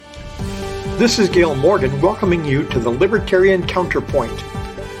This is Gail Morgan welcoming you to the Libertarian Counterpoint.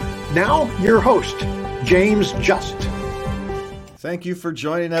 Now, your host, James Just. Thank you for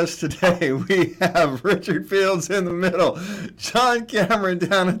joining us today. We have Richard Fields in the middle, John Cameron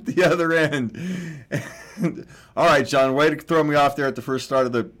down at the other end. All right, John, way to throw me off there at the first start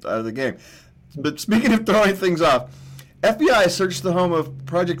of the game. But speaking of throwing things off, FBI searched the home of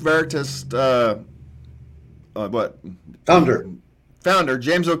Project Veritas, Founder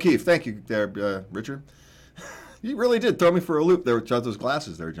James O'Keefe. Thank you there, Richard. You really did throw me for a loop there with those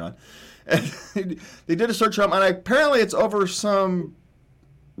glasses there, John. And they did a search on him, and apparently it's over some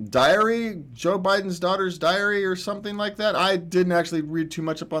diary, Joe Biden's daughter's diary or something like that. I didn't actually read too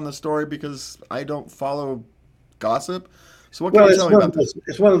much up on the story because I don't follow gossip. So what can you tell me about this?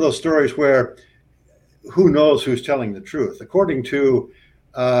 It's one of those stories where who knows who's telling the truth. According to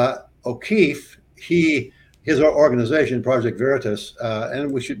O'Keefe, his organization, Project Veritas,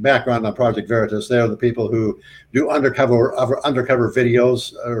 and we should background on Project Veritas. They are the people who do undercover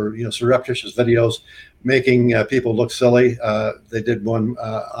videos or surreptitious videos, making people look silly. They did one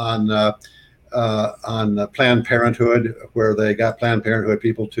on Planned Parenthood, where they got Planned Parenthood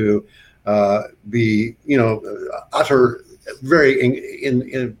people to be utter very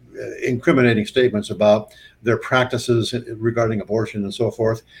incriminating statements about their practices regarding abortion and so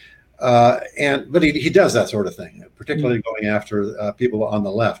forth. But he does that sort of thing, particularly going after people on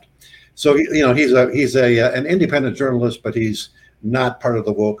the left. So he's an independent journalist, but he's not part of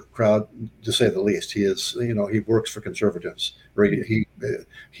the woke crowd, to say the least. He is he works for conservatives.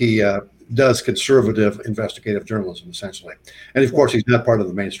 He does conservative investigative journalism essentially, and of course he's not part of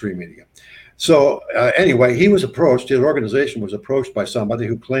the mainstream media. So anyway, his organization was approached by somebody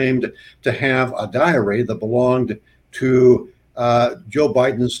who claimed to have a diary that belonged to Joe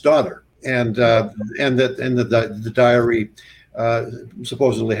Biden's daughter, and the diary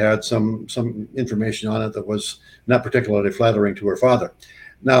supposedly had some information on it that was not particularly flattering to her father.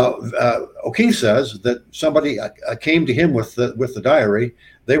 Now, O'Keefe says that somebody came to him with the diary.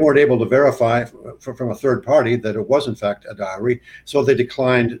 They weren't able to verify from a third party that it was in fact a diary, so they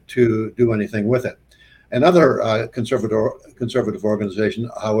declined to do anything with it. Another conservative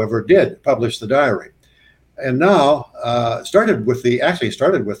organization, however, did publish the diary. And now started with the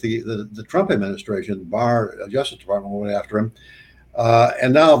Trump administration. Barr Justice Department went after him,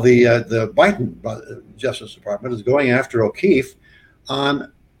 and now the Biden Justice Department is going after O'Keefe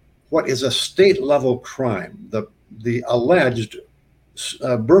on what is a state level crime, the alleged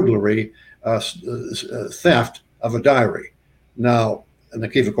burglary, theft of a diary. Now, and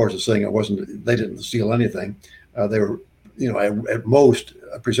O'Keefe, of course, is saying they didn't steal anything. They were at most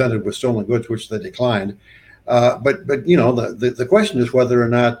presented with stolen goods, which they declined. But the question is whether or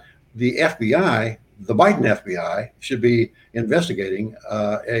not the FBI, the Biden FBI, should be investigating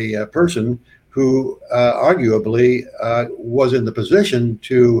a person who arguably was in the position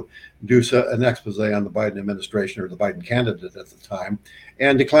to do an expose on the Biden administration or the Biden candidate at the time,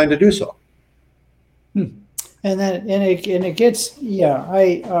 and declined to do so. And it gets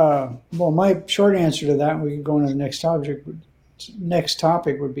my short answer to that, we can go on to the next topic. Next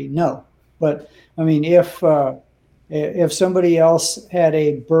topic would be no. But I mean, if somebody else had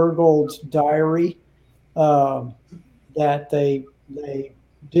a burgled diary that they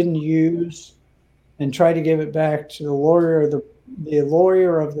didn't use and tried to give it back to the lawyer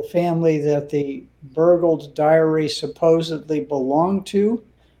of the family that the burgled diary supposedly belonged to,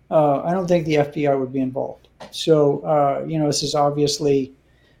 I don't think the FBI would be involved. So this is obviously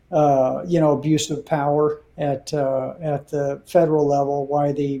abuse of power at the federal level.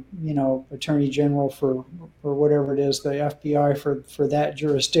 Why the attorney general for whatever it is, the FBI for that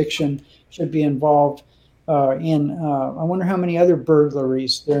jurisdiction should be involved in. I wonder how many other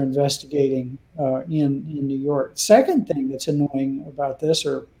burglaries they're investigating in New York. Second thing that's annoying about this,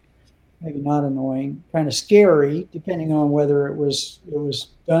 or maybe not annoying, kind of scary, depending on whether it was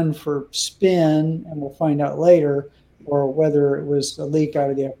done for spin, and we'll find out later, or whether it was a leak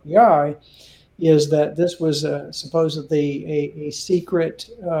out of the FBI, is that this was supposedly a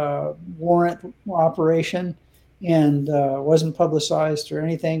secret warrant operation, and wasn't publicized or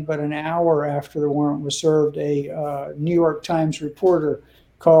anything. But an hour after the warrant was served, a New York Times reporter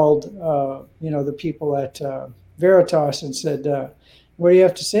called the people at Veritas and said, "What do you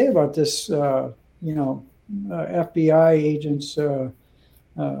have to say about this? FBI agents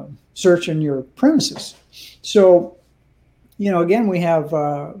searching your premises?" So, again, we have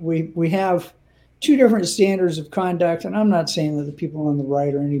two different standards of conduct, and I'm not saying that the people on the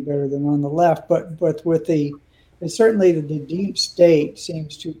right are any better than on the left, but with certainly the deep state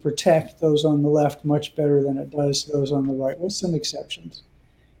seems to protect those on the left much better than it does those on the right, with some exceptions.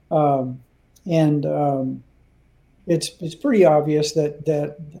 and it's pretty obvious that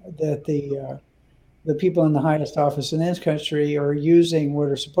the people in the highest office in this country are using what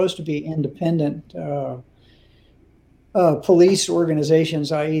are supposed to be independent police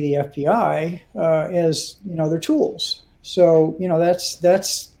organizations, i.e., the FBI, as their tools. So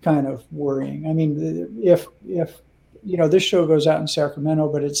that's kind of worrying. I mean, if this show goes out in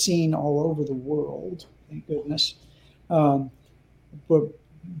Sacramento, but it's seen all over the world, thank goodness. But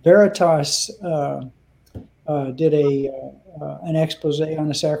Veritas did an expose on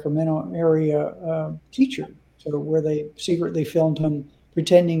the Sacramento area teacher, so where they secretly filmed him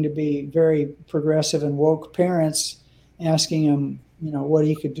pretending to be very progressive and woke parents, asking him, what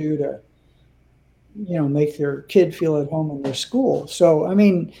he could do to, make their kid feel at home in their school. So, I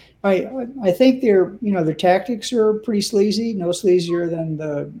mean, I think their tactics are pretty sleazy, no sleazier than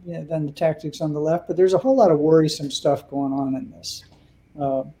the tactics on the left. But there's a whole lot of worrisome stuff going on in this,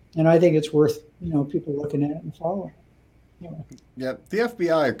 and I think it's worth people looking at it and following. Yeah, the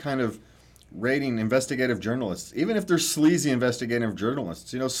FBI are kind of rating investigative journalists, even if they're sleazy investigative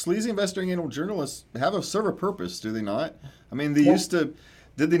journalists. Sleazy investigative journalists serve a purpose, do they not? I mean,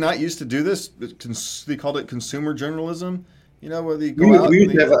 did they not used to do this? They called it consumer journalism. Where they go out. We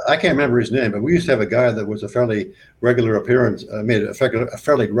used to have I can't remember his name, but we used to have a guy that was a fairly regular appearance, made a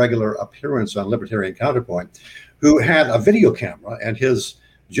fairly regular appearance on Libertarian Counterpoint, who had a video camera, and his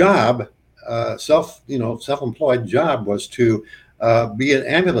job, self-employed job, was to be an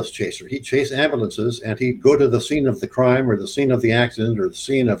ambulance chaser. He'd chase ambulances, and he'd go to the scene of the crime or the scene of the accident or the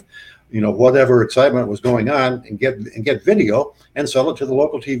scene of whatever excitement was going on, and get video and sell it to the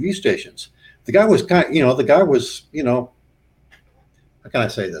local TV stations. The guy was how can I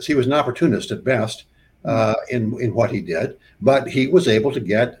say this? He was an opportunist at best in what he did, but he was able to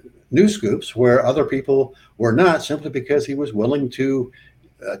get news scoops where other people were not, simply because he was willing to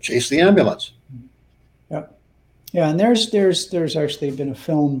chase the ambulance. Yeah, and there's actually been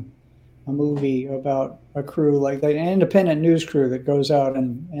a movie about a crew like that, an independent news crew that goes out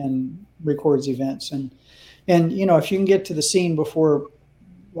and records events, and if you can get to the scene before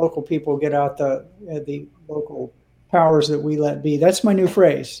local people get out, the local powers that we let be. That's my new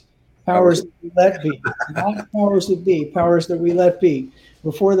phrase. Powers that we let be, not powers that be. Powers that we let be.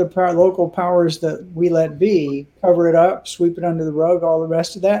 Before the local powers that we let be cover it up, sweep it under the rug, all the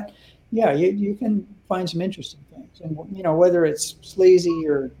rest of that. Yeah, you can find some interesting things, and whether it's sleazy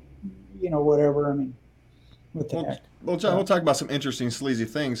or whatever. I mean, what the heck? Well, John, we'll talk about some interesting sleazy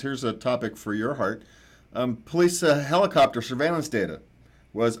things. Here's a topic for your heart. Police helicopter surveillance data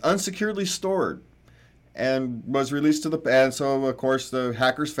was unsecurely stored and was released to and so of course the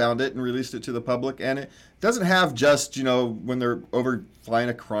hackers found it and released it to the public. And it doesn't have just when they're over flying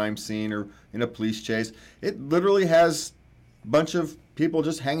a crime scene or in a police chase. It literally has a bunch of people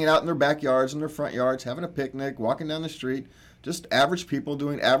just hanging out in their backyards, in their front yards, having a picnic, walking down the street, just average people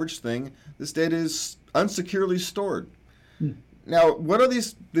doing average thing. This data is unsecurely stored. Now, what are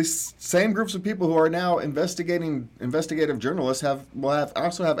these same groups of people who are now investigative journalists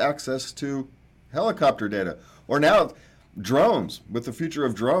also have access to helicopter data, or now drones, with the future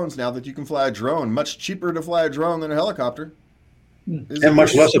of drones, now that you can fly a drone, much cheaper to fly a drone than a helicopter, and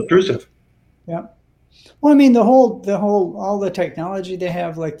much less obtrusive. Yeah. Well, I mean, all the technology they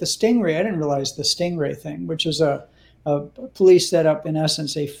have, like the Stingray. I didn't realize the Stingray thing, which is a police set up, in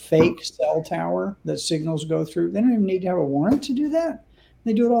essence, a fake cell tower that signals go through. They don't even need to have a warrant to do that.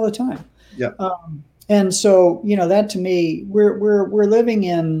 They do it all the time. Yeah. And so, that to me, we're living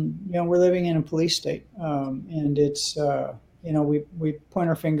in a police state, and it's we point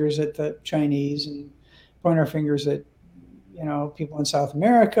our fingers at the Chinese and point our fingers at people in South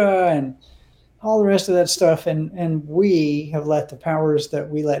America and all the rest of that stuff, and we have let the powers that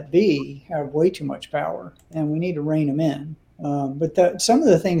we let be have way too much power, and we need to rein them in. But some of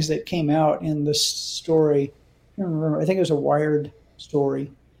the things that came out in this story, I don't remember, I think it was a Wired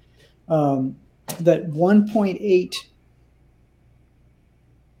story, that 1.8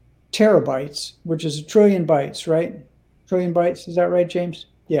 terabytes, which is a trillion bytes, right? Trillion bytes, is that right, James?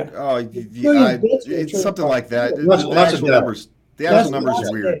 Yeah. Oh, it's something like that. The actual numbers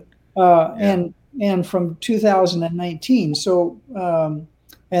are weird. And from 2019. So,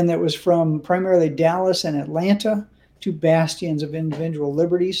 and that was from primarily Dallas and Atlanta, two bastions of individual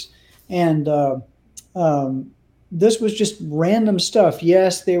liberties. And this was just random stuff.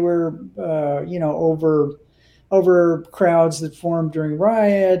 Yes, they were, over crowds that formed during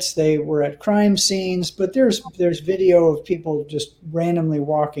riots. They were at crime scenes, but there's video of people just randomly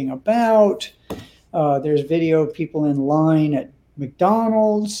walking about. There's video of people in line at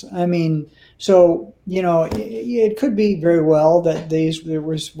McDonald's. I mean, so, it could be very well that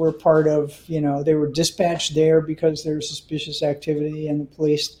were part of, they were dispatched there because there was suspicious activity and the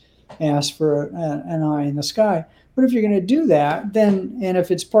police asked for an eye in the sky. But if you're going to do that, then, and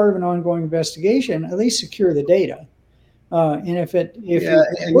if it's part of an ongoing investigation, at least secure the data. And and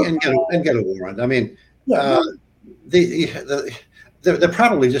get a warrant. I mean, they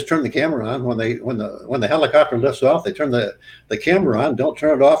probably just turn the camera on when the helicopter lifts off. They turn the camera on, don't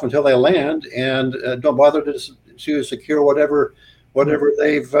turn it off until they land, and don't bother to secure whatever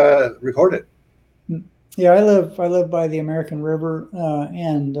they've recorded. Yeah, I live by the American River,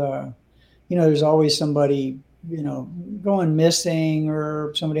 and there's always somebody going missing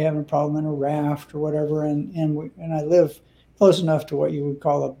or somebody having a problem in a raft or whatever, and I live close enough to what you would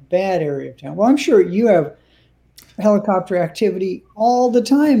call a bad area of town. Well, I'm sure you have helicopter activity all the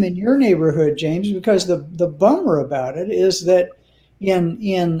time in your neighborhood, James, because the bummer about it is that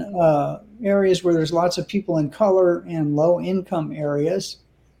in areas where there's lots of people in color and low income areas,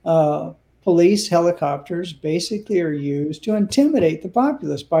 police helicopters basically are used to intimidate the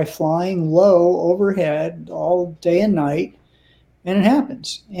populace by flying low overhead all day and night, and it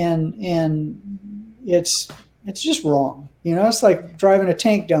happens, and it's just wrong. It's like driving a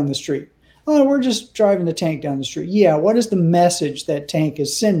tank down the street. Oh, we're just driving the tank down the street. Yeah, what is the message that tank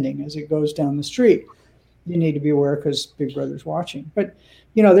is sending as it goes down the street? You need to be aware because Big Brother's watching. But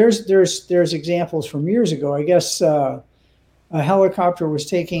there's examples from years ago. I guess a helicopter was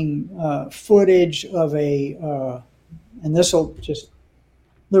taking footage of and this will just,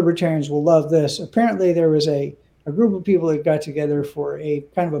 libertarians will love this. Apparently there was a group of people that got together for a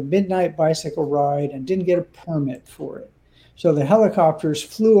kind of a midnight bicycle ride and didn't get a permit for it. So the helicopters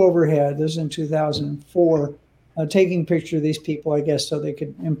flew overhead. This is in 2004, taking picture of these people, I guess, so they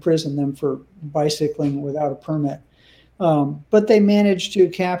could imprison them for bicycling without a permit. But they managed to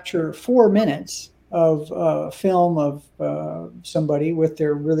capture 4 minutes of film of somebody with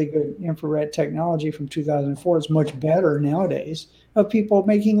their really good infrared technology from 2004. It's much better nowadays, of people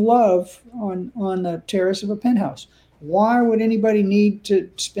making love on the terrace of a penthouse. Why would anybody need to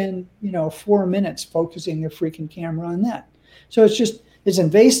spend 4 minutes focusing their freaking camera on that? So it's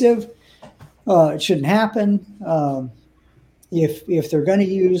invasive. It shouldn't happen. If they're going to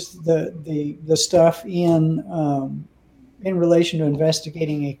use the stuff in relation to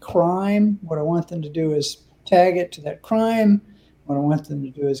investigating a crime, what I want them to do is tag it to that crime. What I want them to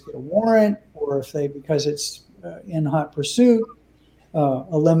do is get a warrant, or if because it's in hot pursuit,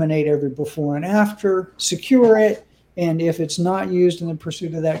 eliminate every before and after, secure it, and if it's not used in the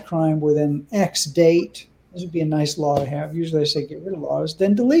pursuit of that crime within X date, this would be a nice law to have. Usually I say get rid of laws,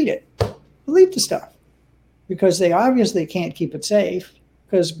 then delete it. Delete the stuff. Because they obviously can't keep it safe,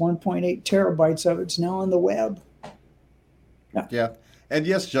 because 1.8 terabytes of it's now on the web. Yeah. And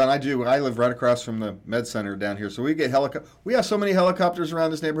yes, John, I do. I live right across from the med center down here. So we get we have so many helicopters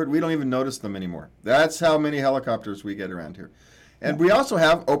around this neighborhood, we don't even notice them anymore. That's how many helicopters we get around here. And we also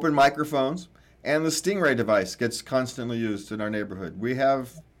have open microphones, and the Stingray device gets constantly used in our neighborhood. We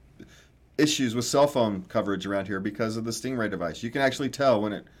have issues with cell phone coverage around here because of the Stingray device. You can actually tell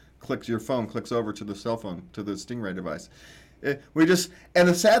when your phone clicks over to the cell phone, to the Stingray device. And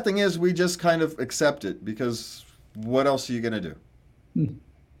the sad thing is we just kind of accept it, because what else are you going to do?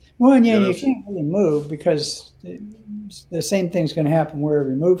 Well, and you can't really move, because the same thing's going to happen wherever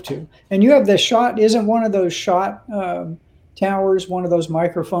you move to. And you have the shot, isn't one of those shot towers, one of those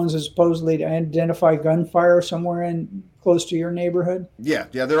microphones is supposedly to identify gunfire somewhere close to your neighborhood? Yeah,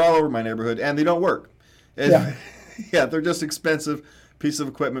 they're all over my neighborhood, and they don't work. Yeah, they're just expensive piece of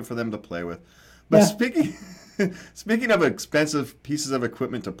equipment for them to play with. But speaking of expensive pieces of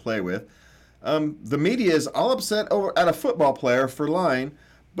equipment to play with, the media is all upset at a football player for lying,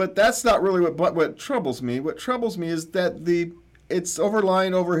 but that's not really what troubles me. What troubles me is that it's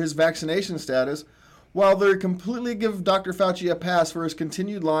lying over his vaccination status, while they completely give Dr. Fauci a pass for his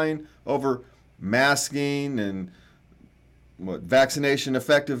continued lying over masking and vaccination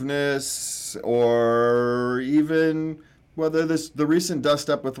effectiveness, or even whether the recent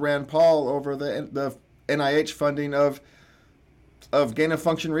dust-up with Rand Paul over the NIH funding of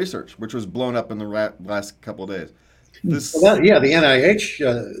gain-of-function research, which was blown up in the last couple of days. The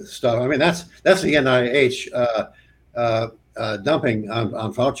NIH stuff. I mean, that's the NIH dumping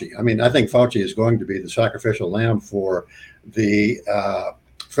on Fauci. I mean, I think Fauci is going to be the sacrificial lamb for the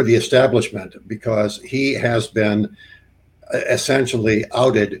establishment, because he has been essentially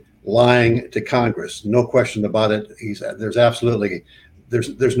outed lying to Congress. No question about it. There's absolutely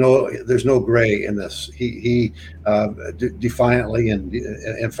there's no gray in this. He defiantly and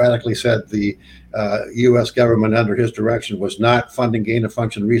emphatically said the U.S. government under his direction was not funding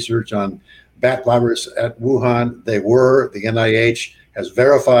gain-of-function research on bat virus at Wuhan. They were. The NIH has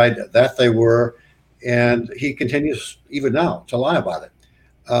verified that they were, and he continues even now to lie about it.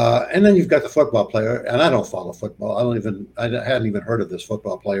 And then you've got the football player, and I don't follow football. I hadn't even heard of this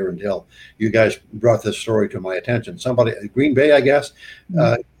football player until you guys brought this story to my attention. Somebody, Green Bay, I guess,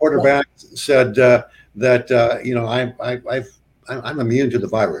 quarterback said that I'm immune to the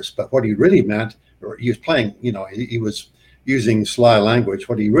virus, but what he really meant, or he was playing, he was using sly language.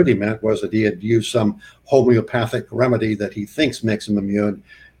 What he really meant was that he had used some homeopathic remedy that he thinks makes him immune.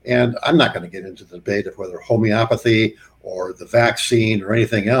 And I'm not going to get into the debate of whether homeopathy or the vaccine or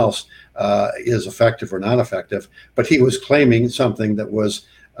anything else is effective or not effective. But he was claiming something that was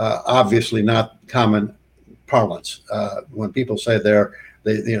obviously not common parlance. When people say they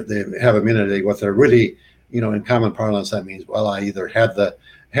have immunity, what they're really, in common parlance, that means, well, I either had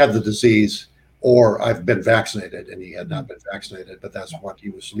the disease or I've been vaccinated, and he had not been vaccinated. But that's what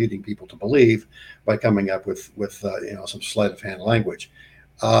he was leading people to believe by coming up with some sleight of hand language.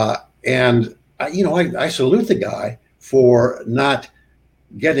 And I salute the guy for not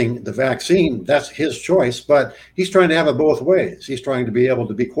getting the vaccine. That's his choice, but he's trying to have it both ways. He's trying to be able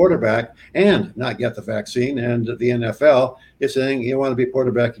to be quarterback and not get the vaccine. And the NFL is saying, you want to be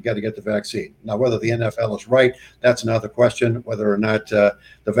quarterback, you got to get the vaccine. Now, whether the NFL is right, that's another question. Whether or not the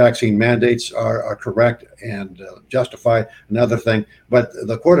vaccine mandates are correct and justified, another thing. But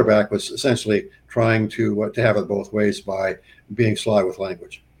the quarterback was essentially trying to have it both ways by being sly with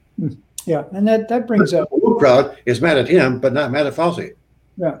language. Yeah, and that brings up the woke crowd is mad at him, but not mad at Fauci.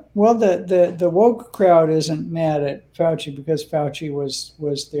 Yeah, well, the woke crowd isn't mad at Fauci because Fauci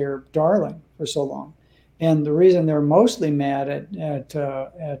was their darling for so long, and the reason they're mostly mad at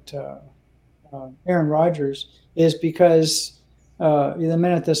Aaron Rodgers is because the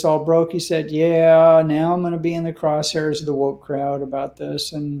minute this all broke, he said, "Yeah, now I'm going to be in the crosshairs of the woke crowd about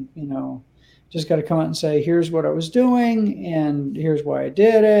this, and just got to come out and say, here's what I was doing, and here's why I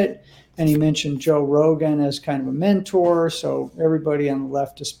did it." And he mentioned Joe Rogan as kind of a mentor. So everybody on the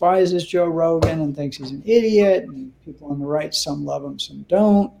left despises Joe Rogan and thinks he's an idiot. And people on the right, some love him, some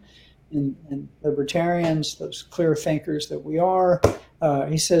don't. And libertarians, those clear thinkers that we are,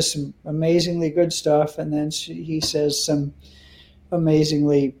 he says some amazingly good stuff. And then he says some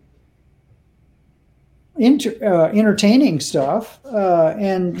amazingly entertaining stuff,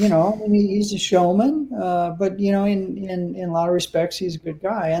 and he's a showman, but in a lot of respects he's a good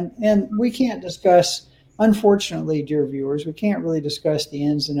guy, and we can't discuss, unfortunately, dear viewers, we can't really discuss the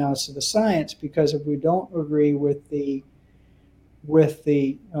ins and outs of the science, because if we don't agree with the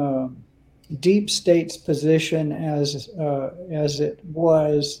deep state's position as it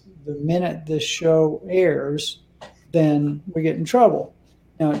was the minute this show airs, then we get in trouble.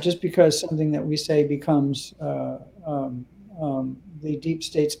 Now, just because something that we say becomes the deep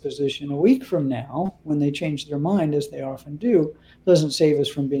state's position a week from now, when they change their mind, as they often do, doesn't save us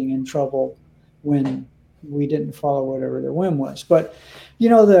from being in trouble when we didn't follow whatever their whim was. But,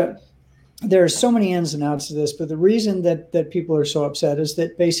 there's so many ins and outs of this, but the reason that people are so upset is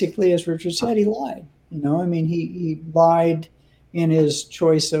that basically, as Richard said, he lied. He lied in his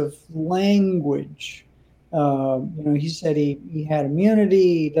choice of language. He said he had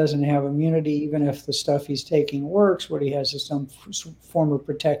immunity. He doesn't have immunity even if the stuff he's taking works. What he has is some form of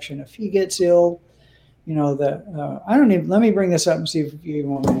protection if he gets ill. Let me bring this up and see if you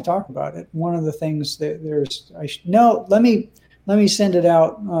even want me to talk about it. One of the things that let me send it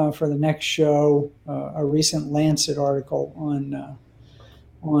out for the next show. A recent Lancet article on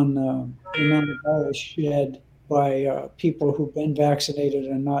the amount of virus shed by people who've been vaccinated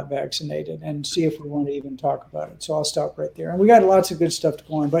and not vaccinated, and see if we want to even talk about it. So I'll stop right there. And we got lots of good stuff to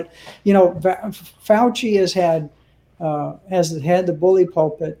go on. But, Fauci has had the bully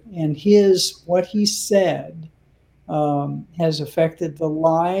pulpit, and what he said has affected the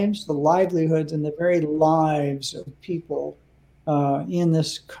lives, the livelihoods, and the very lives of people in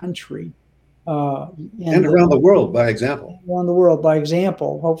this country. And around the world, by example. Around the world, by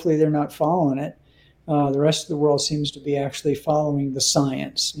example. Hopefully they're not following it. The rest of the world seems to be actually following the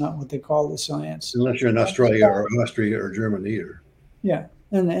science, not what they call the science. Unless you're in Australia or Austria or Germany. Yeah.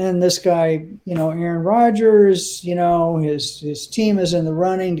 And this guy, Aaron Rodgers, his team is in the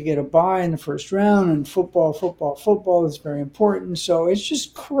running to get a bye in the first round, and football is very important. So it's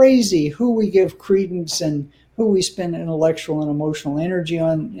just crazy who we give credence and who we spend intellectual and emotional energy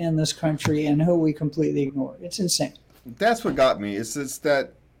on in this country and who we completely ignore. It's insane. That's what got me. It's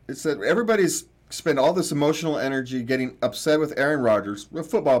that everybody's spend all this emotional energy getting upset with Aaron Rodgers, a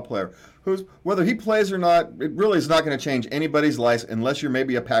football player, who's, whether he plays or not, it really is not going to change anybody's life unless you're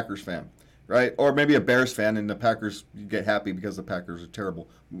maybe a Packers fan, right? Or maybe a Bears fan, and the Packers, you get happy because the Packers are terrible.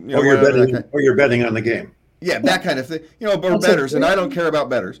 Or you're betting on the game. Yeah, that kind of thing. Or bettors, and I don't care about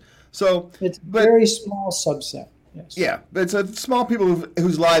bettors. So it's a very small subset. Yes. Yeah, but it's a small people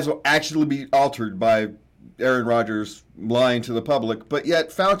whose lives will actually be altered by Aaron Rodgers lying to the public. But yet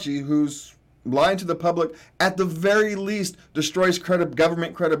Fauci, who's lying to the public, at the very least destroys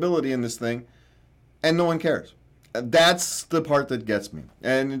government credibility in this thing, and no one cares. That's the part that gets me.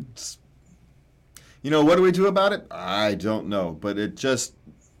 And it's, what do we do about it? I don't know, but it just.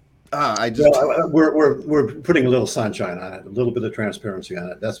 We're putting a little sunshine on it, a little bit of transparency on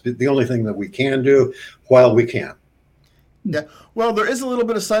it. That's the only thing that we can do while we can. Yeah. Well, there is a little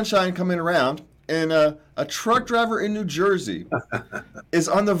bit of sunshine coming around, and a truck driver in New Jersey is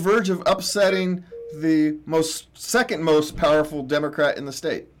on the verge of upsetting the second most powerful Democrat in the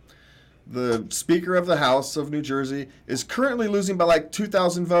state. The Speaker of the House of New Jersey is currently losing by like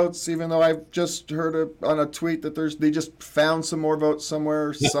 2,000 votes, even though I've just heard on a tweet that they just found some more votes somewhere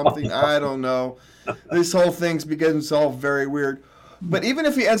or something. I don't know. This whole thing's begins all very weird. But even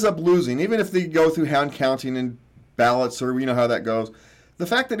if he ends up losing, even if they go through hand counting and ballots, or we know how that goes, the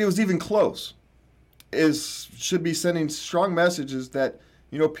fact that it was even close should be sending strong messages that,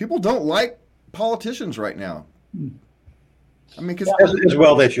 people don't like politicians right now. I mean, as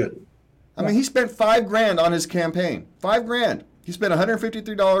well they should. I mean, he spent $5,000 on his campaign. $5,000. He spent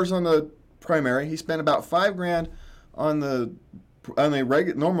 $153 on the primary. He spent about $5,000 on the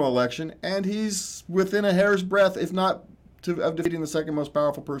normal election, and he's within a hair's breadth, if not of defeating the second most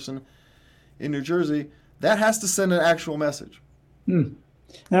powerful person in New Jersey. That has to send an actual message. And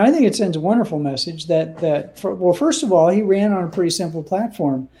I think it sends a wonderful message well, first of all, he ran on a pretty simple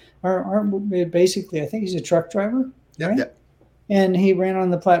platform. Basically, I think he's a truck driver, right? Yeah. And he ran on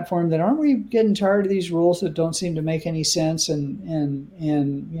the platform that, aren't we getting tired of these rules that don't seem to make any sense? And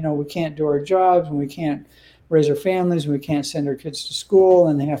we can't do our jobs, and we can't raise our families, and we can't send our kids to school,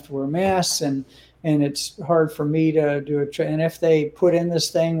 and they have to wear masks, and it's hard for me to do it. And if they put in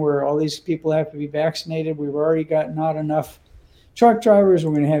this thing where all these people have to be vaccinated, we've already got not enough truck drivers,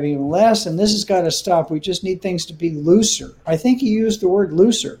 we're going to have even less, and this has got to stop. We just need things to be looser. I think he used the word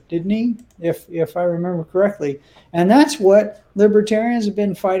looser, didn't he? If I remember correctly. And that's what libertarians have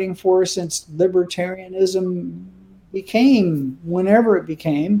been fighting for since libertarianism became, whenever it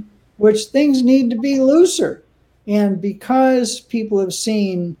became, which things need to be looser. And because people have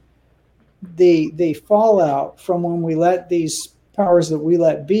seen the fallout from when we let these powers that we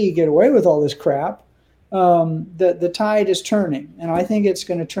let be get away with all this crap, the tide is turning, and I think it's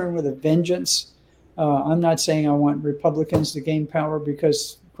going to turn with a vengeance. I'm not saying I want Republicans to gain power,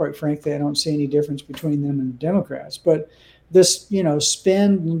 because, quite frankly, I don't see any difference between them and the Democrats. But this,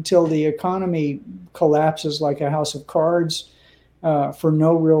 spend until the economy collapses like a house of cards for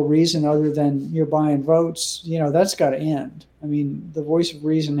no real reason other than you're buying votes, that's got to end. I mean, the voice of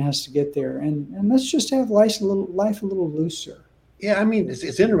reason has to get there, and let's just have life a little looser. Yeah, I mean,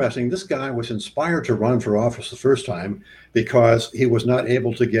 it's interesting. This guy was inspired to run for office the first time because he was not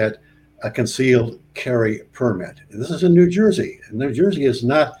able to get a concealed carry permit. And this is in New Jersey. And New Jersey is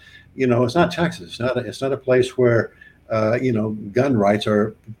not, it's not Texas. It's not a place where, gun rights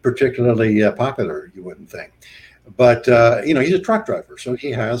are particularly popular, you wouldn't think. But, he's a truck driver. So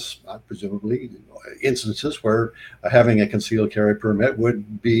he has, presumably, instances where having a concealed carry permit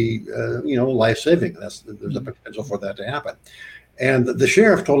would be, life-saving. There's a potential for that to happen. And the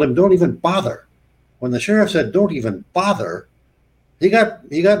sheriff told him, don't even bother. When the sheriff said, don't even bother, he got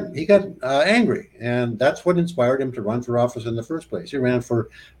angry. And that's what inspired him to run for office in the first place. He ran for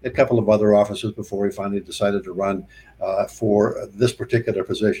a couple of other offices before he finally decided to run for this particular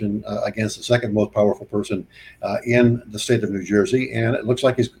position against the second most powerful person in the state of New Jersey. And it looks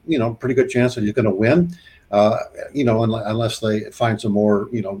like he's, pretty good chance that he's going to win, unless they find some more,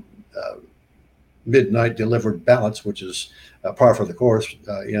 midnight delivered ballots, which is par for the course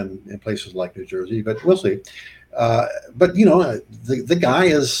in places like New Jersey, but we'll see. But the guy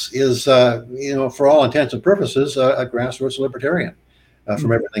is for all intents and purposes a grassroots libertarian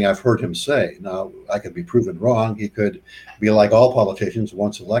from everything I've heard him say. Now, I could be proven wrong. He could be like all politicians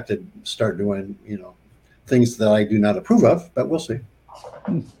once elected, start doing things that I do not approve of, but we'll see.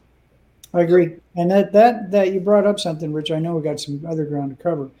 I agree. And that you brought up something, Rich. I know we got some other ground to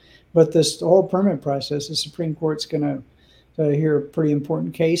cover. But this whole permit process, the Supreme Court's going to hear a pretty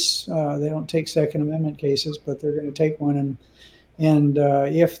important case. They don't take Second Amendment cases, but they're going to take one. And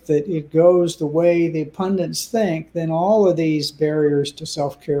if it goes the way the pundits think, then all of these barriers to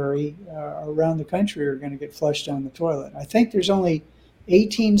self-carry around the country are going to get flushed down the toilet. I think there's only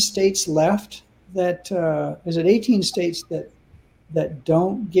 18 states left that, is it 18 states that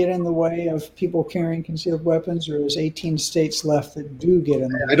don't get in the way of people carrying concealed weapons, or is 18 states left that do get in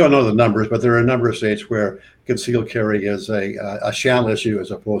the way? I don't know the numbers, but there are a number of states where concealed carry is a shall issue as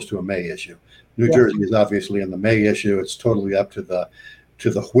opposed to a may issue. New Jersey is obviously in the may issue. It's totally up to the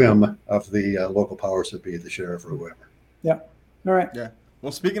whim of the local powers that be, the sheriff or whoever. Yeah. All right. Yeah.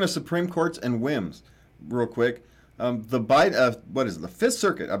 Well, speaking of Supreme Courts and whims, real quick, the Fifth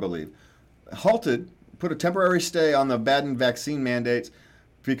Circuit, I believe, put a temporary stay on the Biden vaccine mandates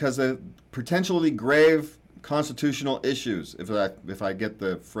because of potentially grave constitutional issues, if I get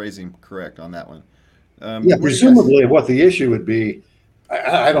the phrasing correct on that one. Presumably what the issue would be,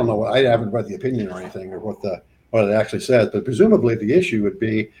 I don't know, I haven't read the opinion or anything or what it actually says, but presumably the issue would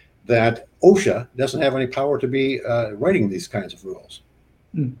be that OSHA doesn't have any power to be writing these kinds of rules.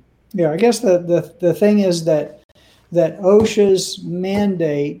 Yeah, I guess the thing is that OSHA's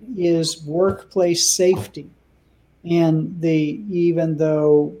mandate is workplace safety, and even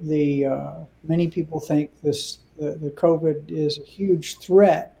though many people think the COVID is a huge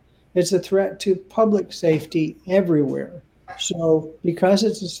threat, it's a threat to public safety everywhere. So because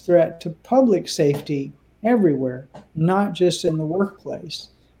it's a threat to public safety everywhere, not just in the workplace,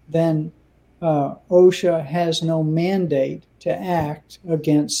 then OSHA has no mandate to act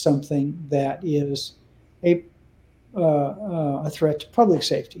against something that is a threat to public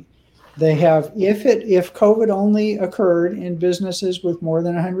safety. They have, if COVID only occurred in businesses with more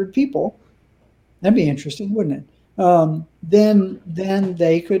than 100 people, that'd be interesting, wouldn't it? Then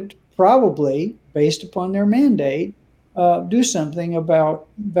they could probably, based upon their mandate, do something about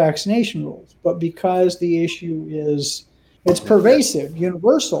vaccination rules. But because the issue it's pervasive,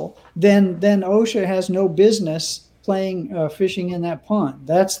 universal, then OSHA has no business fishing in that pond.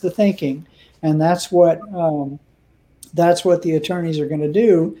 That's the thinking, and that's what the attorneys are going to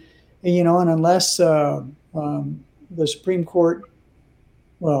do. And unless the Supreme Court,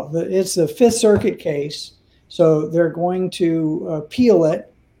 it's the Fifth Circuit case, so they're going to appeal it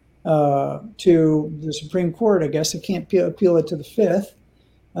to the Supreme Court. I guess they can't appeal it to the Fifth.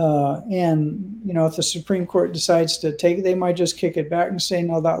 And if the Supreme Court decides to take it, they might just kick it back and say,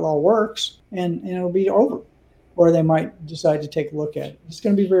 no, that law works, and it'll be over. Or they might decide to take a look at it. It's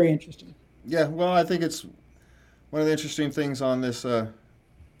going to be very interesting. Yeah, well, I think it's one of the interesting things on this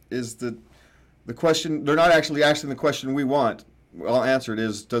is that the question, they're not actually asking the question we want. Well, I'll answer it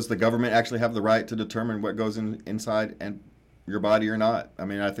is, does the government actually have the right to determine what goes inside and your body or not? I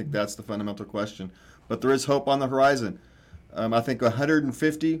mean, I think that's the fundamental question. But there is hope on the horizon. I think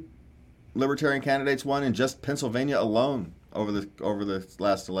 150 libertarian candidates won in just Pennsylvania alone over the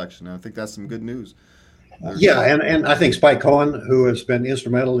last election. And I think that's some good news. And I think Spike Cohen, who has been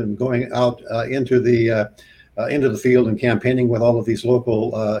instrumental in going out into the field and campaigning with all of these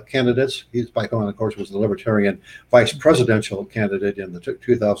local candidates. Spike Cohen, of course, was the Libertarian vice presidential candidate in the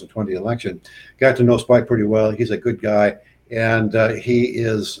 2020 election. Got to know Spike pretty well. He's a good guy, and he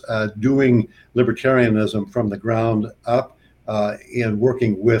is doing libertarianism from the ground up in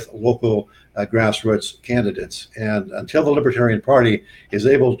working with local grassroots candidates. And until the Libertarian Party is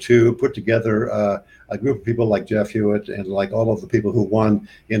able to put together a group of people like Jeff Hewitt and like all of the people who won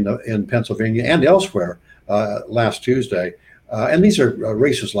in Pennsylvania and elsewhere last Tuesday, and these are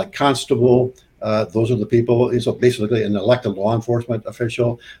races like constable. Those are the people. It's basically an elected law enforcement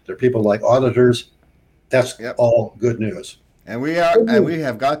official. They're people like auditors. That's all good news. And we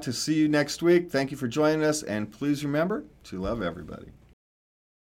have got to see you next week. Thank you for joining us, and please remember to love everybody.